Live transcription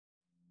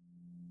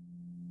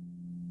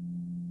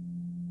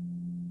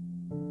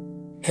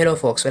Hello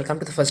folks, welcome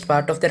to the first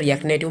part of the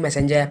React Native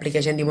Messenger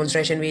application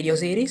demonstration video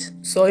series.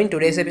 So in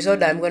today's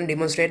episode, I'm going to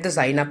demonstrate the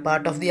sign up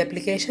part of the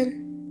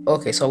application.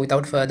 Okay, so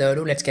without further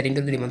ado, let's get into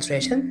the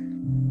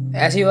demonstration.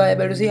 As you are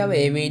able to see, our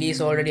AVD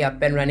is already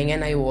up and running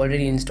and I've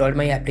already installed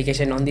my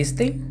application on this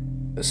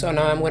thing. So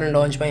now I'm going to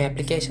launch my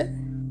application.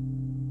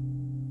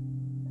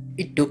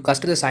 It took us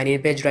to the sign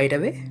in page right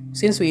away.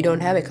 Since we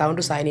don't have account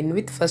to sign in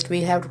with, first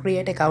we have to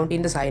create account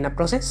in the sign up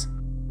process.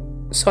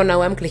 So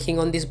now I'm clicking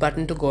on this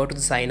button to go to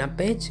the sign up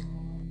page.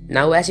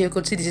 Now as you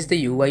could see, this is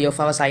the UI of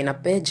our sign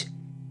up page.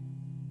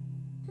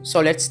 So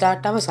let's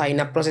start our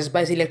sign up process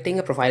by selecting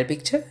a profile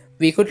picture.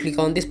 We could click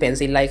on this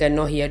pencil icon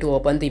now here to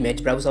open the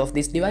image browser of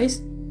this device.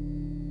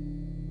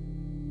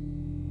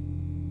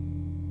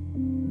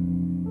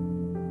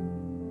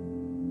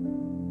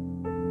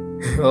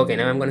 Okay,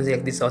 now I'm going to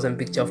select this awesome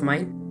picture of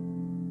mine.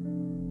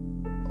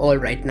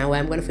 Alright, now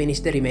I'm going to finish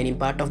the remaining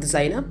part of the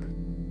sign up.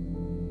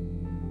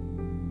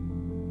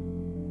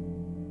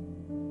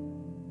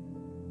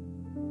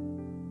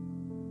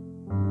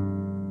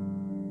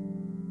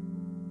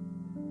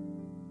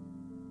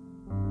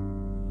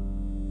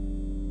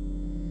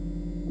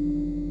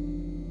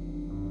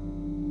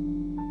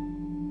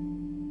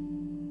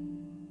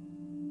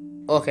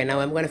 Okay, now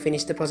I'm going to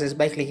finish the process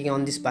by clicking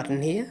on this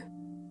button here.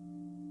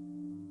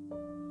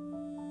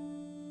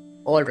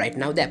 Alright,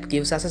 now the app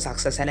gives us a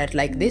success alert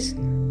like this.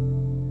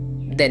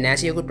 Then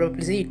as you could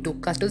probably see, it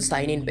took us to the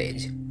sign in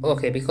page.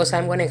 Okay, because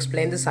I'm going to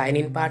explain the sign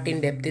in part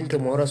in depth in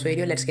tomorrow's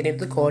video, let's get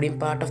into the coding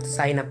part of the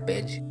sign up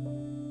page.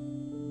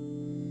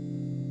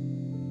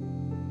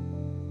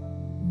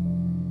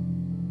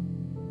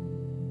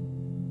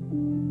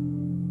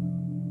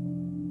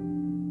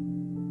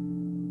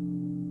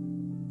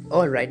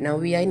 Alright, now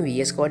we are in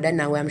VS Code and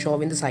now I'm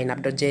showing the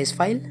signup.js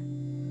file.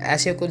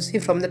 As you could see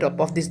from the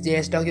top of this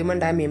JS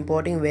document, I'm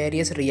importing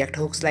various React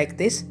hooks like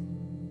this.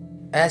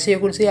 As you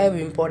could see, I've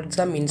imported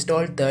some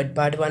installed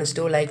third-party ones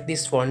too, like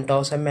this font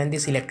awesome and the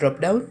select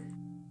dropdown.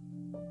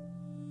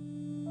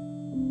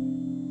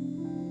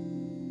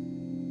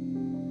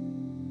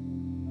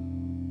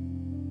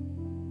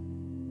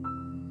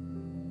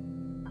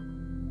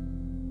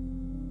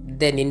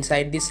 Then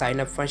inside this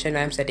signup function,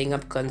 I am setting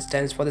up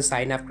constants for the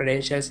signup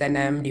credentials and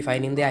I am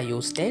defining their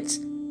use states.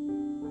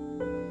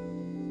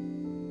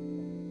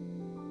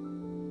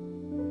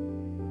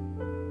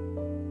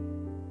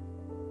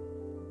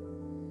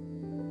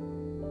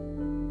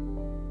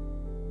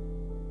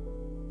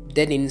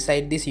 Then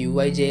inside this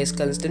UI.js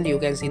constant, you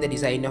can see the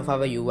design of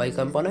our UI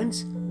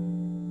components.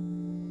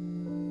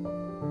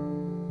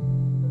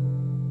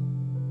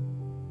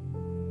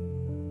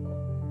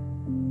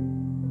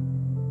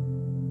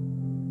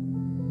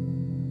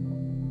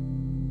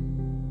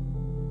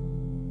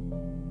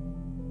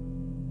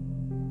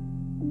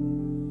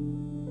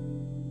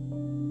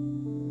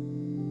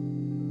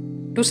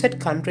 To set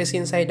countries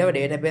inside our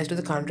database to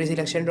the country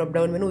selection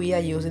drop-down menu, we are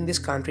using this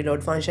country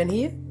load function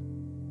here.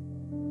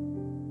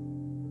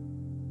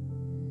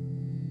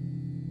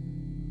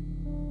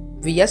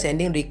 We are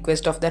sending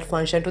request of that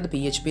function to the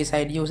PHP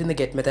side using the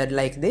get method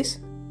like this.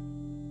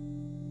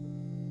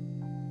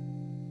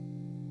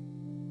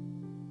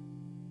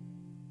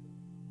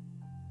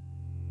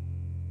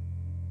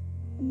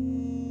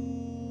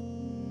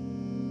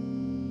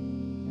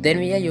 Then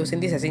we are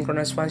using this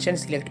asynchronous function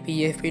select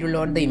PFP to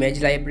load the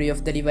image library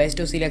of the device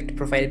to select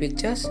profile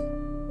pictures.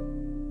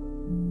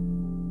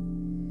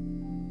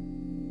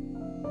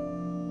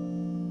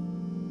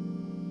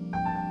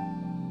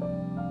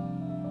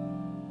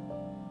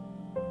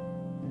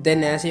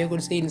 Then as you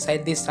could see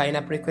inside this sign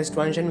up request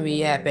function,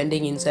 we are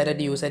appending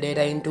inserted user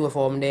data into a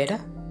form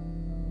data.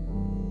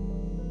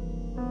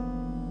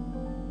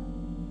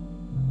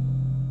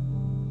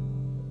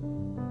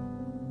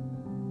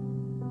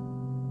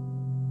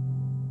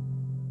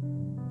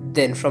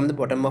 Then from the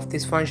bottom of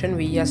this function,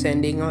 we are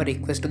sending our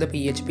request to the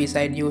PHP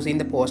side using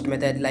the post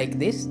method like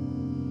this.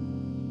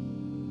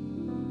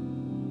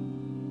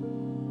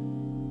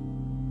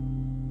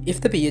 If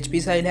the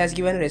PHP side has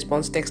given a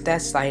response text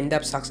as signed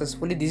up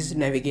successfully, this is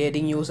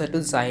navigating user to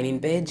the sign in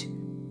page.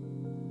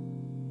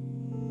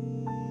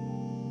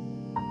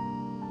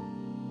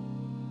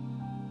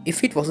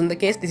 If it wasn't the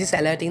case, this is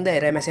alerting the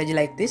error message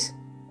like this.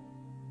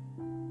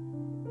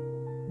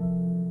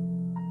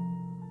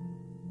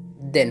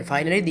 Then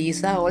finally,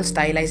 these are all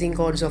stylizing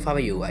codes of our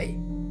UI.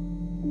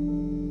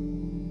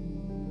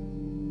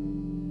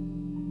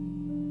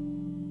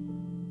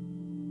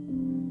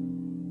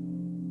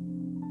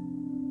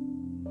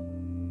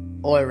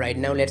 Alright,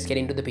 now let's get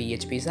into the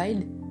PHP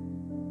side.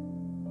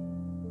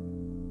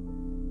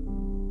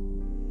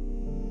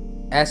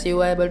 As you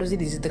are able to see,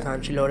 this is the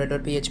country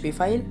loader.php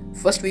file.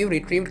 First, we've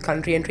retrieved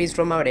country entries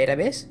from our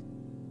database.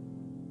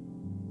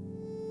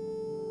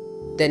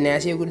 Then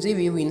as you could see,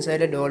 we've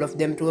inserted all of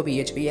them to a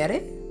PHP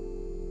array.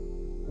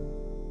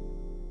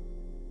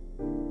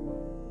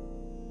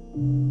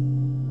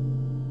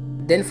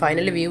 Then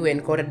finally, we've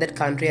encoded that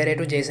country array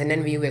to JSON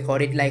and we've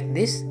encoded it like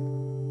this.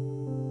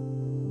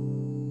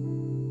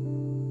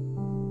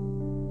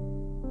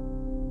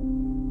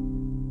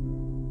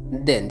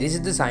 Then this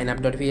is the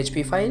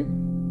signup.php file.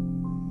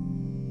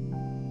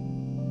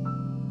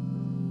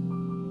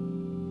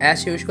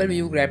 As usual,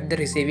 we grab the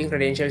receiving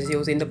credentials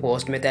using the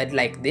post method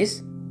like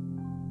this.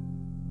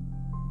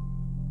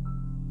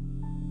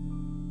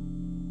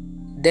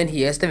 Then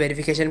here's the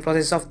verification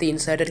process of the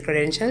inserted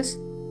credentials.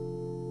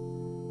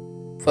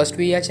 First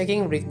we are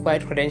checking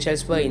required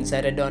credentials were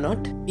inserted or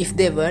not. If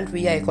they weren't,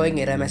 we are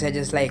echoing error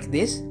messages like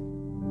this.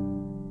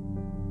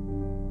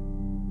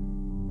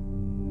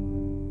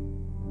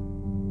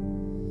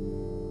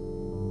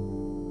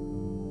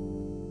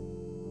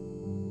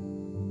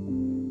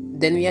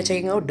 Then we are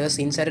checking out, does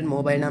inserted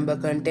mobile number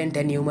contain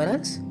 10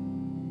 numerals?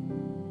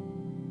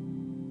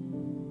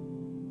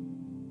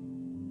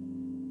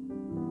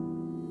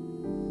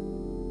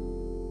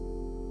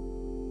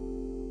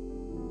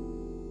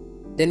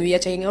 Then we are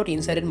checking out,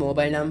 inserted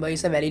mobile number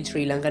is a valid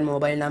Sri Lankan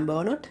mobile number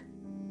or not.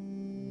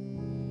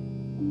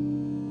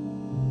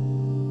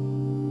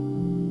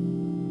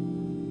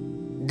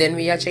 Then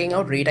we are checking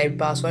out, retyped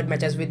password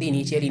matches with the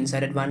initially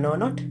inserted one or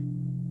not.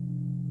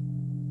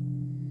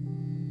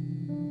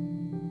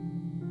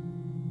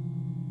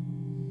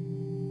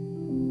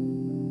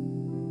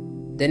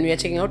 Then we are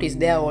checking out, is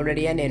there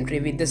already an entry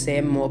with the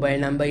same mobile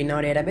number in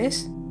our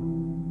database?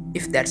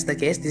 If that's the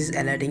case, this is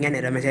alerting an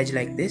error message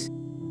like this.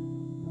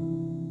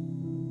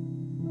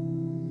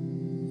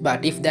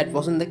 But if that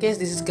wasn't the case,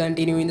 this is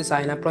continuing the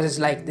sign up process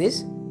like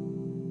this.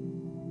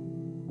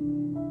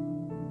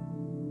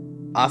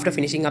 After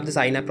finishing up the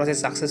sign up process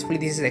successfully,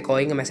 this is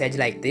echoing a message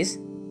like this.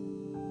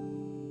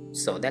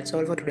 So that's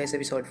all for today's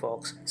episode,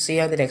 folks. See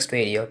you in the next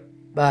video.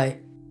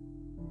 Bye.